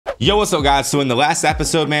Yo, what's up, guys? So in the last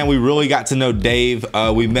episode, man, we really got to know Dave.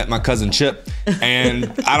 We met my cousin Chip,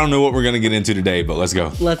 and I don't know what we're gonna get into today, but let's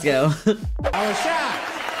go. Let's go. I was shocked.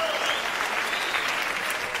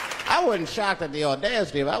 I wasn't shocked at the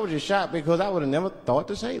audacity of it. I was just shocked because I would have never thought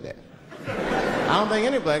to say that. I don't think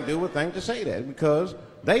any black dude would think to say that because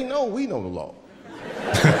they know we know the law.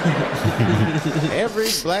 Every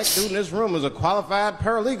black dude in this room is a qualified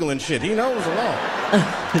paralegal and shit. He knows the law.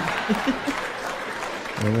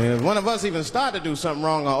 I mean, if one of us even start to do something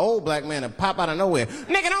wrong, an old black man would pop out of nowhere.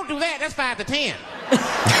 Nigga, don't do that. That's 5 to 10.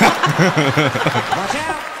 Watch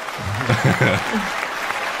out.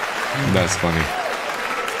 That's funny.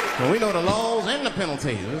 Well, we know the laws and the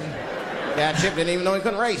penalties. Guy Chip didn't even know he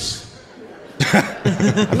couldn't race.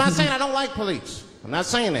 I'm not saying I don't like police. I'm not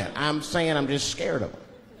saying that. I'm saying I'm just scared of them.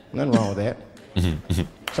 Nothing wrong with that.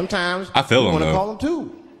 Sometimes I feel want to though. call them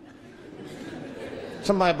too.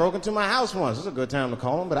 Somebody broke into my house once. It's a good time to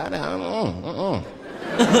call them, but I don't.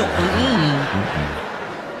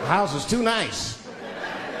 House is too nice.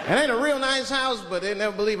 It ain't a real nice house, but they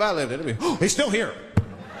never believe I lived in it. Oh, he's still here.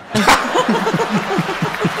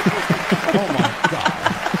 Oh my God.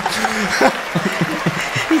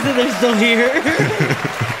 He said they're still here.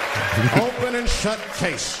 Open and shut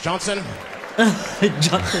case, Johnson.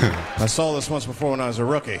 Johnson. I saw this once before when I was a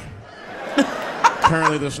rookie.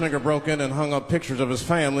 Apparently this nigga broke in and hung up pictures of his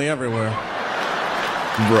family everywhere.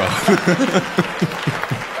 Bro.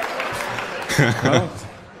 Well,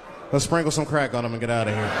 let's sprinkle some crack on him and get out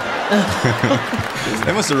of here.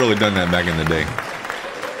 They must have really done that back in the day.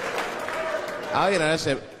 Oh, you know,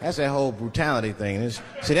 that's that whole brutality thing.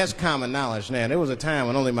 See, that's common knowledge now. There was a time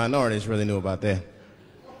when only minorities really knew about that.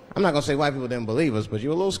 I'm not going to say white people didn't believe us, but you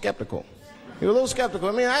were a little skeptical. You were a little skeptical.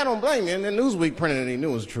 I mean, I don't blame you. And then Newsweek printed it, he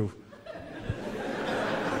knew it was the truth.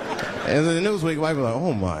 And then the Newsweek white people were like,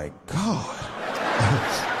 oh my God.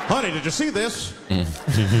 Honey, did you see this?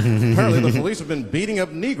 Apparently the police have been beating up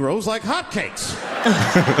Negroes like hotcakes.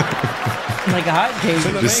 Like a hotcake.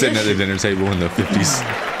 Just sitting at the dinner table in the 50s.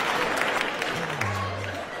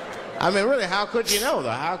 I mean, really, how could you know, though?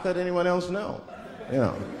 How could anyone else know? You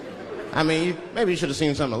know. I mean, maybe you should have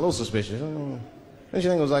seen something a little suspicious. Don't you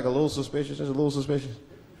think it was like a little suspicious? Just a little suspicious?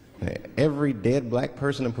 Every dead black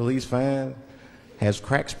person the police find has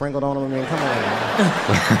crack sprinkled on them. I mean, come on,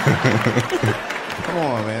 man. Come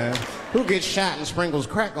on, man. Who gets shot and sprinkles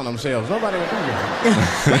crack on themselves? Nobody would do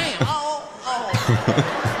that. Bam! Oh!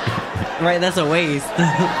 Right, that's a waste.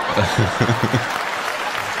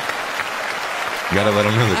 You gotta let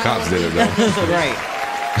them know the cops did it, though. Right.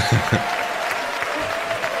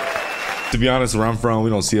 To be honest, where I'm from,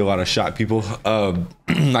 we don't see a lot of shot people.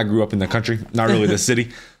 I grew up in the country, not really the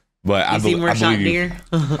city, but I believe shot you. deer?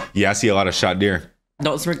 Yeah, I see a lot of shot deer.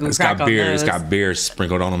 Don't sprinkle It's crack got on beer. those. It's got beer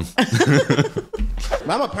sprinkled on them.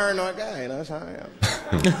 I'm a paranoid guy, you know, that's how I am.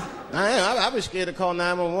 I am. I'd be scared to call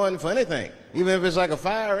 911 for anything, even if it's like a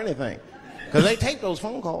fire or anything. Because they tape those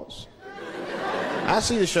phone calls. I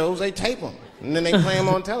see the shows, they tape them, and then they play them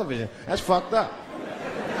on television. That's fucked up.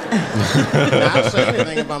 Now, I'll say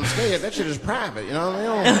anything if I'm scared. That shit is private, you know what I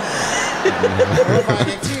mean? What if I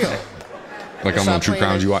get killed? Like I'm on True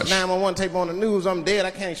Crimes you watch. 911 tape on the news, I'm dead.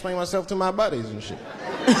 I can't explain myself to my buddies and shit.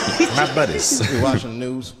 My buddies. We watching the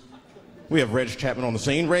news. We have Reg Chapman on the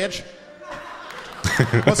scene. Reg,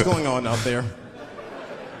 what's going on out there?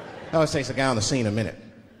 It always takes a guy on the scene a minute.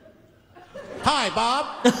 Hi, Bob.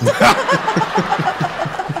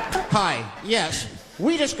 Hi, yes.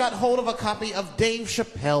 We just got hold of a copy of Dave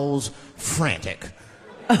Chappelle's Frantic.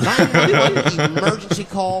 911 emergency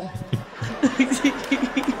call.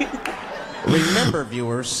 Remember,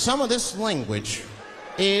 viewers, some of this language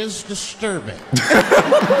is disturbing.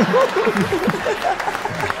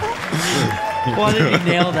 Why did he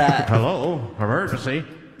nail that? Hello, emergency.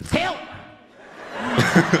 Help!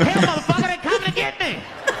 Help, motherfucker, they're coming to get me!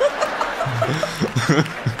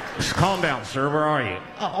 Calm down, sir, where are you?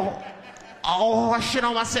 Oh, I shit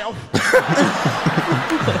on myself.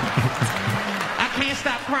 I can't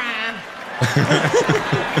stop crying.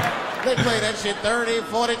 They play that shit 30,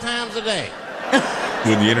 40 times a day.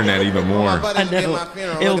 With the internet, even more. I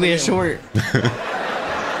know. It'll be a short.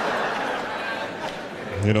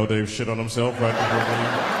 You know, Dave shit on himself right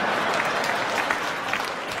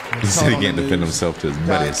He said he can't defend himself to his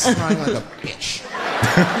buddies. Crying like a bitch.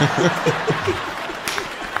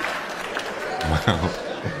 Wow.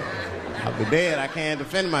 I'll be dead. I can't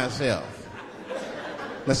defend myself.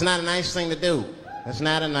 That's not a nice thing to do. That's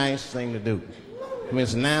not a nice thing to do. I mean,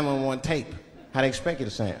 it's a 911 tape. How they expect you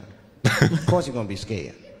to sound? Of course you're going to be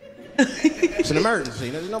scared. It's an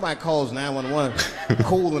emergency. Nobody calls 911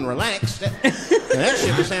 cool and relaxed. That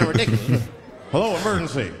shit would sound ridiculous. Hello,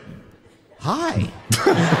 emergency. Hi.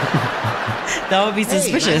 That would be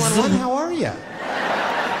suspicious. Hey, 911, how are you?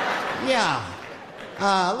 Yeah.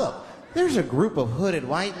 Look, there's a group of hooded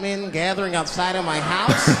white men gathering outside of my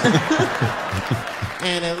house.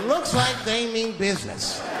 And it looks like they mean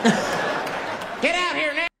business. Get out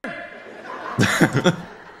here now.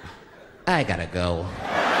 I gotta go.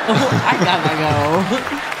 I gotta go.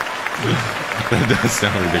 That does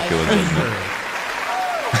sound ridiculous, doesn't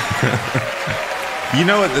it? You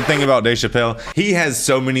know what the thing about Dave Chappelle? He has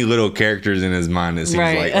so many little characters in his mind, it seems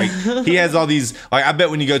Right. like he has all these, like, I bet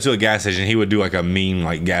when you go to a gas station, he would do like a mean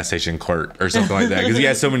like gas station clerk or something like that, because he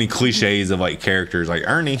has so many cliches of like characters, like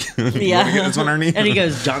Ernie. You Yeah. wanna get this one, Ernie? And he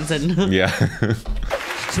goes, Johnson. Yeah.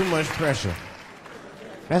 It's too much pressure.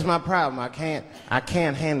 That's my problem. I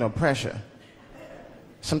can't handle pressure.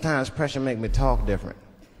 Sometimes pressure make me talk different.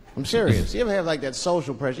 I'm serious. You ever have like that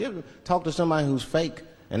social pressure? You ever talk to somebody who's fake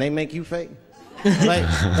and they make you fake? Like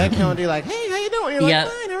that kind of deal, like, hey, how you doing? You're like, Yep.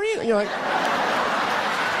 fine, how are you? And you're like,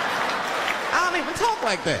 I don't even talk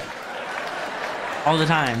like that. All the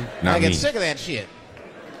time. Not I get me. sick of that shit.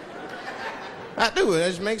 I do. It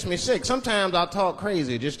just makes me sick. Sometimes I'll talk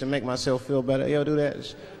crazy just to make myself feel better. You ever do that?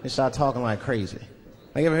 Just start talking like crazy.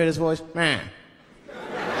 Like, you ever hear this voice? Man.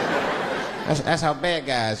 That's how bad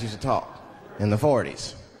guys used to talk in the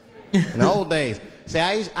 40s. In the old days. See,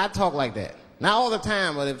 I talk like that. Not all the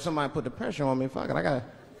time, but if somebody put the pressure on me, fuck it, I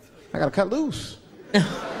gotta cut loose. If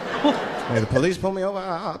the police pull me over,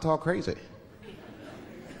 I'll talk crazy.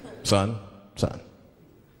 Son.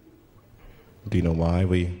 Do you know why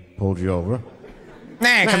we pulled you over?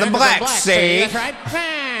 Nah, because I'm black, see? That's right.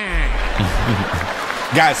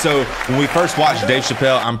 Guys, so when we first watched Dave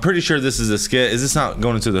Chappelle, I'm pretty sure this is a skit. Is this not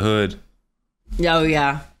going into the hood? Oh,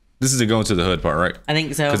 yeah. This is the going to the hood part, right? I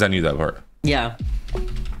think so. Because I knew that part. Yeah.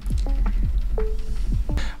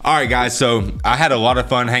 All right, guys, so I had a lot of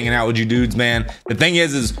fun hanging out with you dudes, man. The thing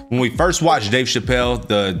is when we first watched Dave Chappelle,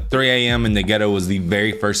 the 3 a.m. in the ghetto was the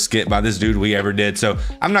very first skit by this dude we ever did. So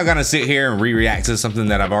I'm not gonna sit here and re-react to something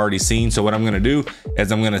that I've already seen. So what I'm gonna do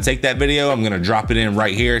is I'm gonna take that video, I'm gonna drop it in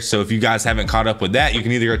right here. So if you guys haven't caught up with that, you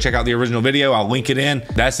can either go check out the original video, I'll link it in.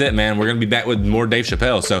 That's it, man. We're gonna be back with more Dave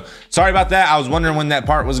Chappelle. So sorry about that. I was wondering when that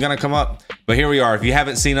part was gonna come up, but here we are. If you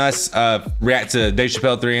haven't seen us react to Dave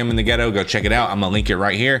Chappelle 3 a.m. in the ghetto, go check it out. I'm gonna link it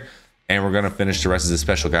right here. And we're gonna finish the rest of this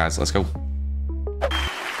special, guys. Let's go.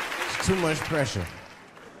 It's too much pressure.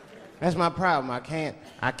 That's my problem. I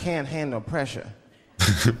can't handle pressure.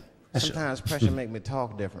 Sometimes pressure make me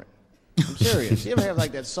talk different. I'm serious. You ever have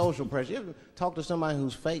like that social pressure? You ever talk to somebody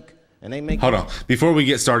who's fake and they make Hold on. Before we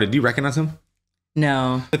get started, do you recognize him?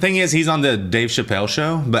 No. The thing is, he's on the Dave Chappelle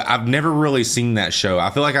show, but I've never really seen that show.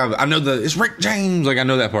 I feel like I know it's Rick James. Like, I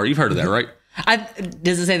know that part. You've heard of that, right?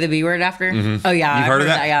 Does it say the B word after? Mm-hmm. Oh, yeah. You've heard of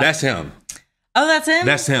that? Yeah. That's him. Oh, that's him?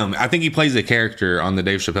 That's him. I think he plays a character on the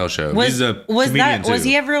Dave Chappelle show. He's a comedian too. Was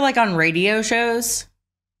he ever like on radio shows?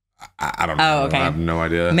 I don't know. Oh, okay. I have no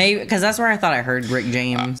idea. Maybe, because that's where I thought I heard Rick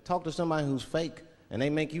James. talk to somebody who's fake and they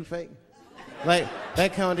make you fake. Like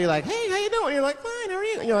that kind of deal, like, hey, how you doing? You're like, fine, how are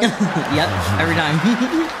you? And you're like, Yep, every time.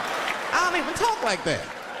 I don't even talk like that.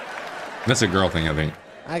 That's a girl thing, I think.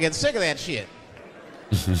 I get sick of that shit.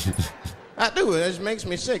 I do. It just makes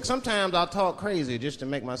me sick. Sometimes I'll talk crazy just to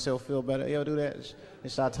make myself feel better. You ever do that? Just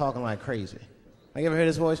start talking like crazy. Like, you ever hear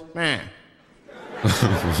this voice? Man.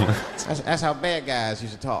 That's how bad guys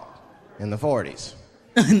used to talk in the 40s.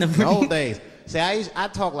 In the old days. See, I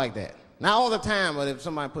talk like that. Not all the time, but if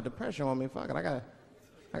somebody put the pressure on me, fuck it, I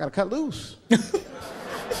gotta cut loose. If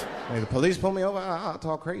the police pull me over, I'll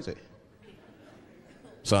talk crazy.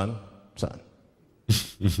 Son. Do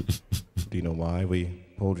you know why we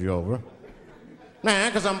pulled you over? Nah,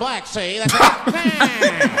 because I'm black, see? That's right.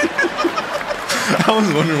 I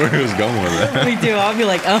was wondering where he was going with that. Me too. I'll be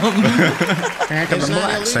like, It's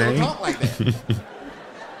not illegal to talk like that.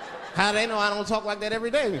 How do they know I don't talk like that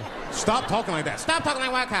every day? Stop talking like that. Stop talking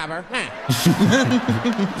like white copper. Nah.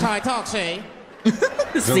 That's how I talk, see?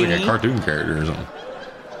 Sounds like a cartoon character or something.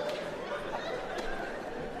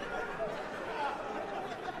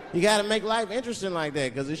 You got to make life interesting like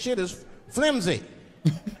that because the shit is flimsy.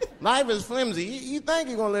 Life is flimsy. You think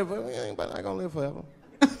you're going to live forever. You ain't not going to live forever.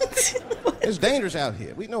 It's dangerous out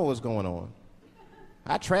here. We know what's going on.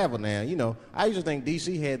 I travel now. You know, I used to think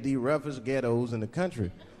D.C. had the roughest ghettos in the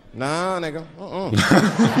country. Nah, nigga.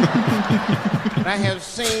 I have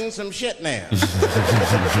seen some shit now.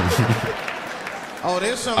 Oh,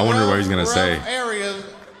 there's some I wonder what he's gonna say. areas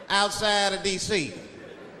outside of D.C.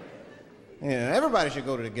 Yeah, everybody should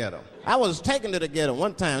go to the ghetto. I was taken to the ghetto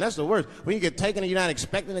one time. That's the worst. When you get taken and you're not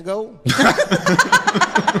expecting to go.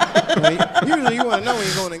 Usually you want to know when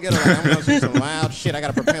you're going to the ghetto. Like, I'm going to see some wild shit. I got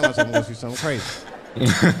to prepare myself. I'm going to see something crazy.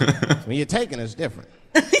 When you're taken, it's different.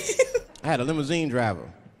 I had a limousine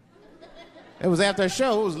driver. It was after a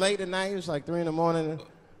show. It was late at night. It was like 3 in the morning.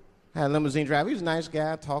 I had a limousine driver. He was a nice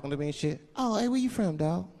guy talking to me and shit. Oh, hey, where you from,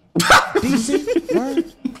 dog? DC?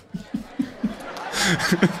 Word?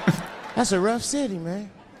 That's a rough city,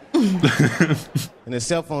 man. And his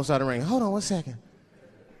cell phone started ringing. Hold on 1 second.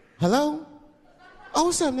 Hello? Oh,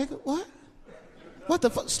 what's up, nigga? What? What the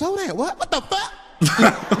fuck? Slow down. What? What the fuck? No!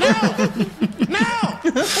 No!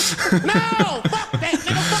 No! Fuck that,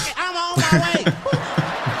 nigga. Fuck it. I'm on my way.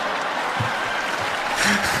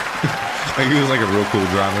 Like he was like a real cool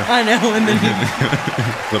driver. I know, and then he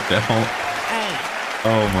Flipped that home. Hey,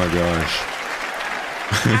 Oh my gosh.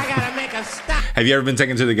 I gotta make a stop. Have you ever been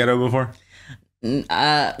taken to the ghetto before?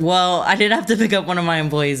 well, I did have to pick up one of my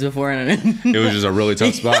employees before. It was just a really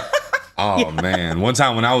tough spot. Oh man. One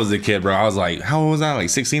time when I was a kid, bro, I was like, how old was I? Like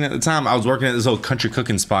 16 at the time. I was working at this old country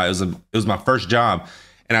cooking spot. It was my first job.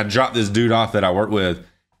 And I dropped this dude off that I worked with.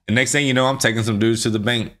 And next thing you know, I'm taking some dudes to the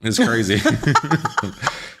bank. It's crazy.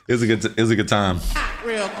 It was a good time.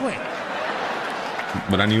 Real quick.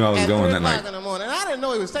 But I knew I was At going 3 that night. o'clock in the morning. I didn't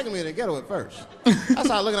know he was taking me to the ghetto at first. I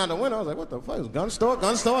started looking out the window. I was like, what the fuck? It's gun store,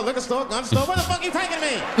 liquor store, gun store. Where the fuck you taking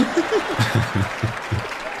me?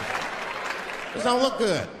 This don't look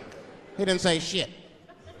good. He didn't say shit.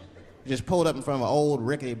 He just pulled up in front of an old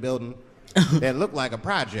rickety building that looked like a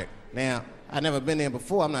project. Now, I'd never been there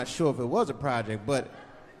before. I'm not sure if it was a project, but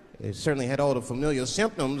it certainly had all the familiar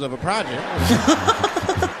symptoms of a project.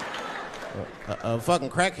 A fucking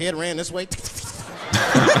crackhead ran this way.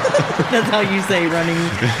 That's how you say running.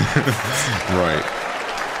 Right.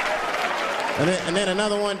 And then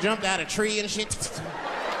another one jumped out a tree and shit.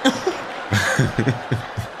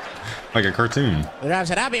 Like a cartoon. The driver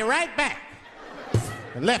said, I'll be right back.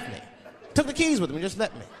 And left me. Took the keys with him and just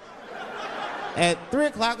left me. At 3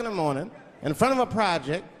 o'clock in the morning, in front of a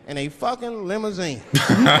project, in a fucking limousine.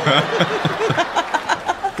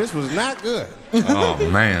 This was not good. Oh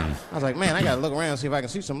man. I was like, man, I gotta look around and see if I can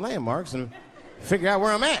see some landmarks and figure out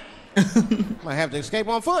where I'm at. Might have to escape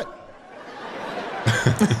on foot.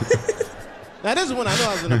 Now, this is when I knew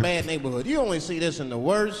I was in a bad neighborhood. You only see this in the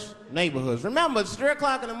worst neighborhoods. Remember, it's 3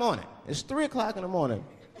 o'clock in the morning. It's 3 o'clock in the morning.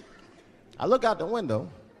 I look out the window.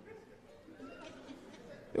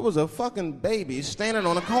 It was a fucking baby standing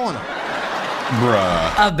on a corner.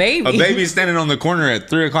 Bruh. A baby. A baby standing on the corner at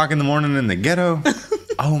 3 o'clock in the morning in the ghetto?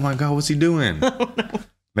 Oh my God, what's he doing? Oh, no.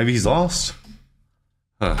 Maybe he's lost?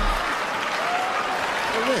 Huh.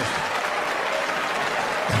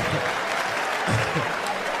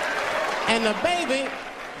 And the baby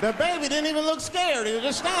didn't even look scared. He was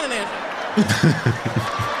just standing there.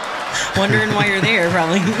 Wondering why you're there,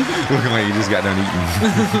 probably. Looking like you just got done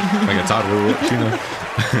eating. Like a toddler would, you know?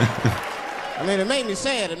 I mean, it made me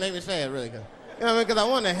sad. It made me sad, really. You know what I mean? Because I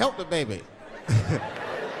wanted to help the baby. I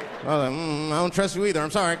was like, I don't trust you either.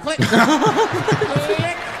 I'm sorry. Click.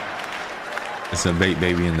 It's a bait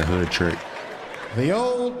baby in the hood trick. The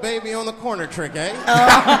old baby on the corner trick, eh?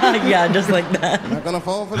 Yeah, just like that. Not gonna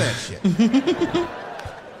fall for that shit.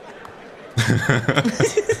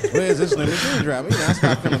 Where's this limousine driver? You know, I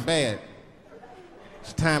start feeling bad.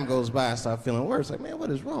 As time goes by, I start feeling worse. Like, man, what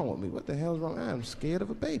is wrong with me? What the hell's wrong? I'm scared of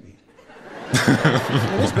a baby.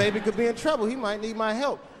 Man, this baby could be in trouble. He might need my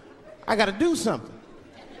help. I gotta do something.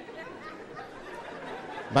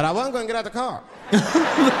 But I wasn't gonna get out the car.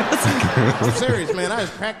 I'm serious, man. I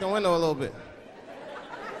just cracked the window a little bit.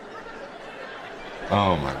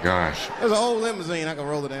 Oh my gosh. There's an old limousine. I can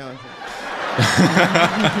roll it down.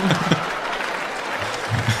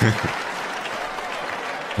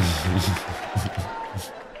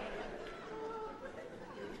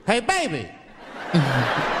 Hey, baby.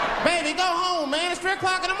 Baby, go home, man. It's 3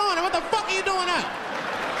 o'clock in the morning. What the fuck are you doing up?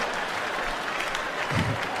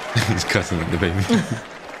 He's cussing at the baby.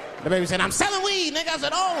 The baby said, I'm selling weed, nigga. I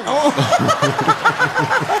said, oh.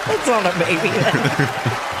 It's on a baby.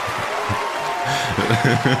 I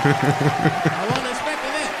wasn't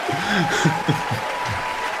expecting that.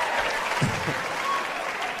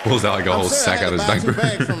 Pulls out like a whole serious, sack out of his I had to buy 2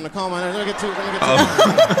 diaper. bags from the car miner. Let me get two.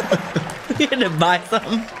 You had to buy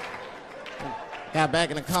something. Got back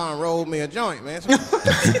in the car and rolled me a joint, man.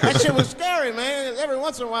 That shit was scary, man. Every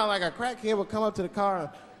once in a while, like a crackhead would come up to the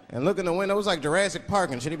car and look in the window. It was like Jurassic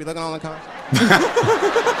Park and shit. He'd be looking on the car.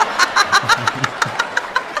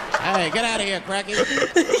 Hey, get out of here, crackhead.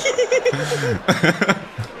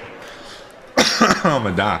 I'm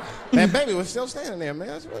gonna die. That baby was still standing there,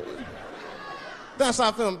 man. Then I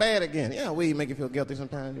started feeling bad again. Yeah, weed make you feel guilty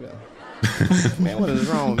sometimes. You know. Man, what is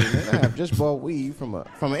wrong with me, man? I have just bought weed from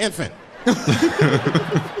an infant.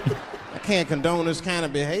 I can't condone this kind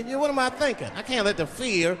of behavior. What am I thinking? I can't let the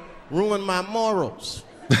fear ruin my morals.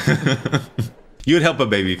 You would help a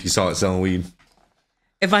baby if you saw it selling weed.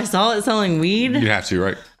 If I saw it selling weed, You'd have to,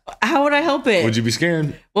 right? how would I help it? Would you be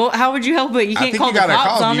scared? Well, how would you help it? You can't call the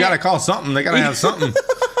cops on it. You gotta call something. They gotta have something.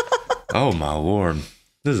 Oh my lord,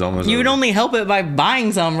 this is almost. You would over. only help it by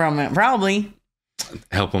buying some from it, probably.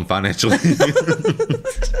 Help them financially.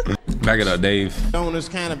 Back it up, Dave. Condone this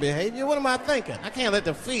kind of behavior. What am I thinking? I can't let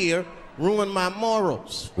the fear ruin my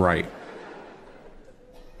morals. Right.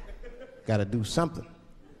 Got to do something.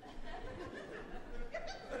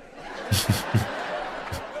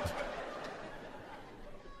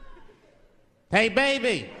 Hey,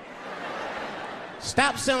 baby.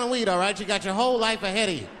 Stop selling weed, all right? You got your whole life ahead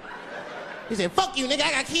of you. He said, fuck you, nigga.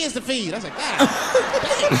 I got kids to feed. I said, God damn.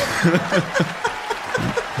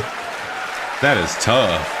 That is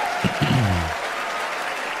tough.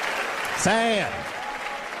 Sad.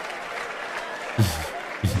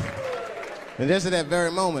 And just at that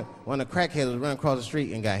very moment, one of the crackheads was running across the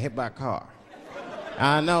street and got hit by a car.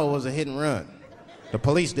 I know it was a hit and run. The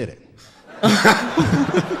police did it.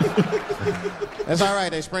 That's all right.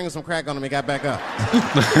 They sprinkled some crack on him and got back up.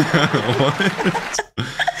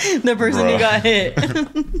 The person who got hit.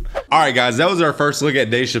 All right, guys, that was our first look at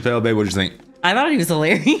Dave Chappelle. Babe, what'd you think? I thought he was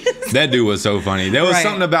hilarious. That dude was so funny. There was Right.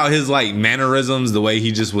 something about his like mannerisms, the way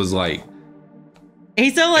he just was like.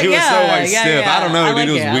 He's so like, He was yeah, so like yeah, stiff. yeah. I don't know, I dude. like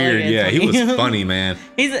It was I like weird. it. Yeah, he was funny, man.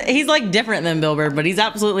 He's like different than Bill Burr, but he's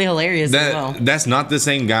absolutely hilarious as well. That's not the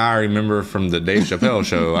same guy I remember from the Dave Chappelle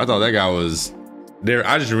show. I thought that guy was there.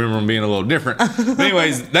 I just remember him being a little different. But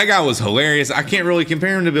anyways, that guy was hilarious. I can't really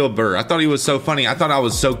compare him to Bill Burr. I thought he was so funny. I thought I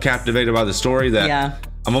was so captivated by the story that Yeah.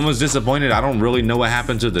 I'm almost disappointed. I don't really know what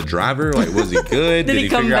happened to the driver. Like, was he good? Did he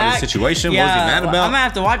come figure out back? the situation? Yeah, What was he mad about? I'm gonna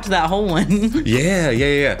have to watch that whole one.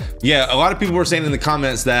 Yeah. A lot of people were saying in the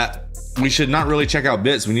comments that we should not really check out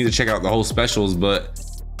bits. We need to check out the whole specials. But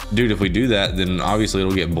dude, if we do that, then obviously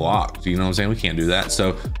it'll get blocked. You know what I'm saying? We can't do that.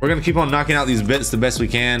 So we're gonna keep on knocking out these bits the best we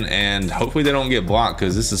can, and hopefully they don't get blocked,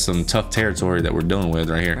 because this is some tough territory that we're dealing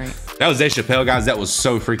with right here. Right. That was Dave Chappelle, guys. That was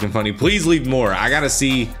so freaking funny. Please leave more. I gotta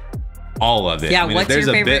see all of it. Yeah, I mean, if what's there's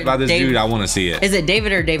your a bit favorite by this Dave- dude, I want to see it. Is it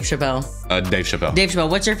David or Dave Chappelle? Dave Chappelle. Dave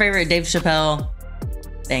Chappelle. What's your favorite Dave Chappelle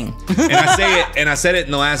thing? And I say it, and I said it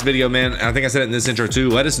in the last video, man. And I think I said it in this intro too.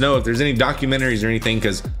 Let us know if there's any documentaries or anything,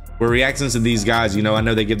 because we're reacting to these guys. You know, I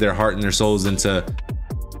know they give their heart and their souls into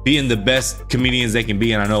being the best comedians they can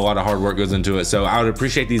be, and I know a lot of hard work goes into it. So I would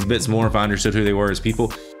appreciate these bits more if I understood who they were as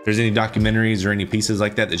people. If there's any documentaries or any pieces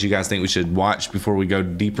like that that you guys think we should watch before we go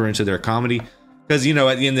deeper into their comedy, because you know,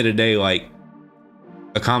 at the end of the day, like,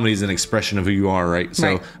 a comedy is an expression of who you are, right?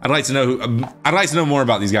 So Right. I'd like to know more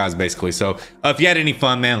about these guys, basically. So if you had any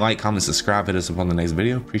fun, man, like, comment, subscribe, hit us up on the next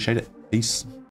video. Appreciate it. Peace.